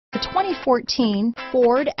The 2014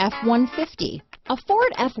 Ford F-150. A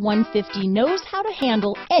Ford F-150 knows how to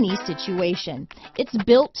handle any situation. It's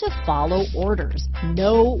built to follow orders,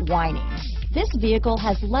 no whining. This vehicle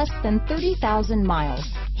has less than 30,000 miles.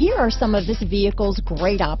 Here are some of this vehicle's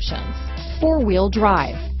great options: four-wheel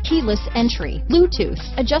drive, keyless entry, Bluetooth,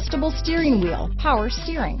 adjustable steering wheel, power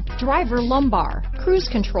steering, driver lumbar, cruise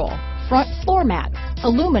control, front floor mats,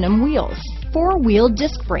 aluminum wheels, four-wheel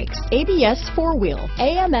disc brakes, ABS four-wheel,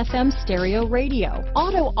 AM/FM stereo radio,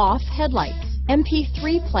 auto-off headlights,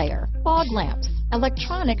 MP3 player, fog lamps,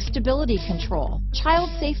 electronic stability control, child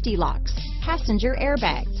safety locks, passenger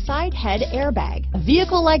airbag, side head airbag. A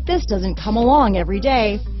vehicle like this doesn't come along every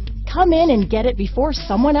day. Come in and get it before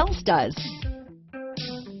someone else does.